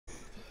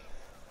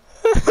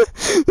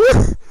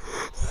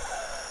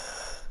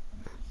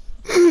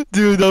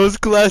Dude, that was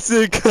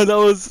classic. That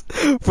was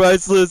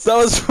priceless. That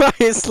was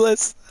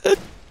priceless.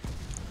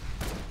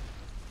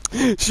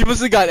 She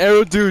must have got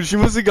arrow, dude. She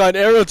must have got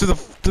arrow to the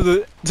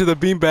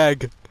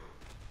beanbag.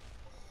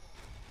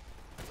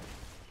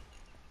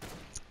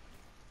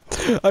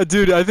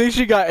 Dude, I think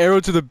she got arrow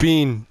to the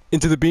bean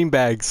into the bean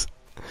bags.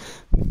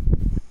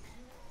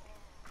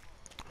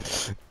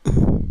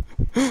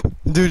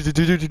 Dude,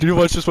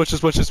 watch this, watch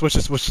this, watch this, watch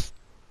this, watch this.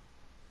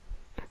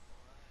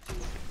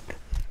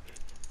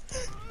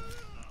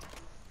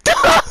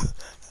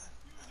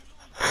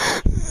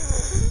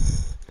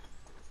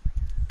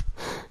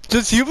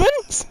 Just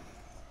humans?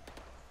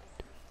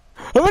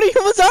 How many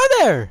humans are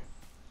there?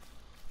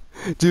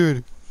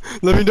 Dude,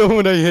 let me know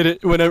when I hit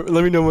it.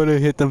 Let me know when I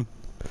hit them.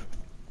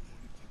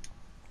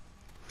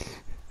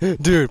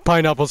 Dude,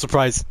 pineapple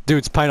surprise. Dude,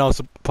 it's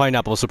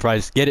pineapple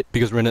surprise. Get it?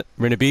 Because we're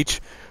in a beach.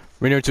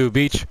 We're near to a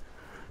beach.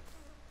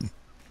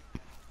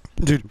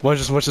 Dude, watch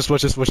this, watch this,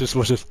 watch this, watch this,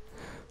 watch this.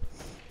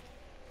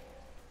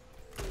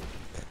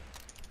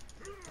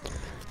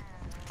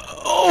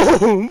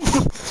 Oh!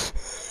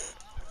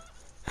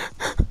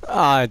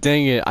 Ah,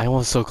 dang it. I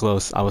was so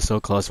close. I was so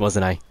close,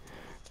 wasn't I?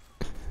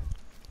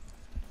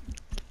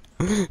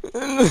 Wait,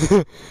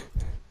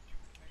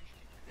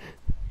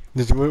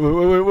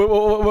 watch.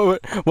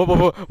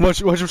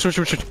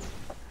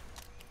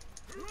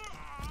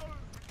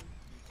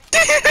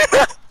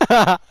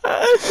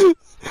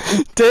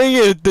 Dang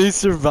it, they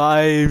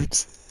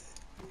survived.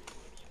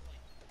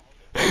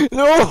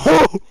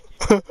 No!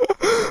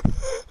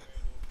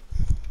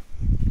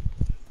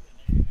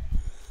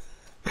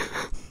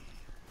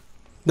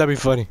 That'd be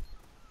funny.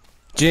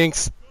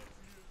 Jinx.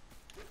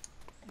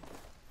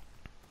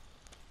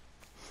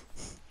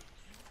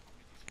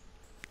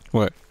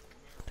 What?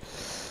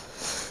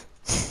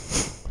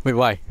 Wait,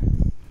 why?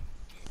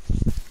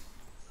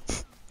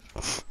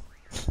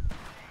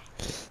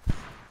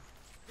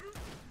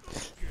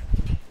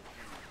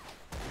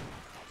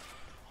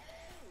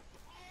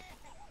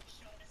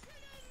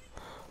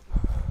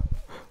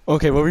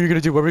 Okay, what were you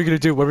gonna do? What were you gonna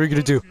do? What were you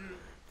gonna do?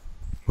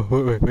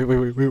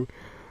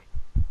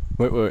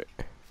 Wait.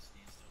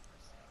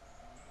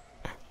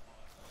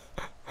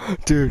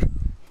 Dude.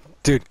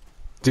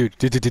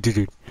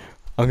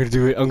 I'm gonna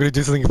do it. I'm gonna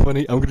do something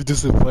funny. I'm gonna do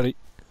something funny.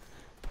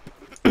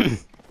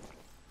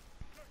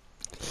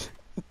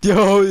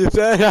 Yo, if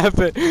that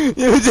happened, you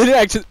didn't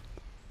actually.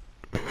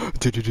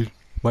 Dude.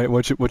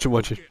 Watch it.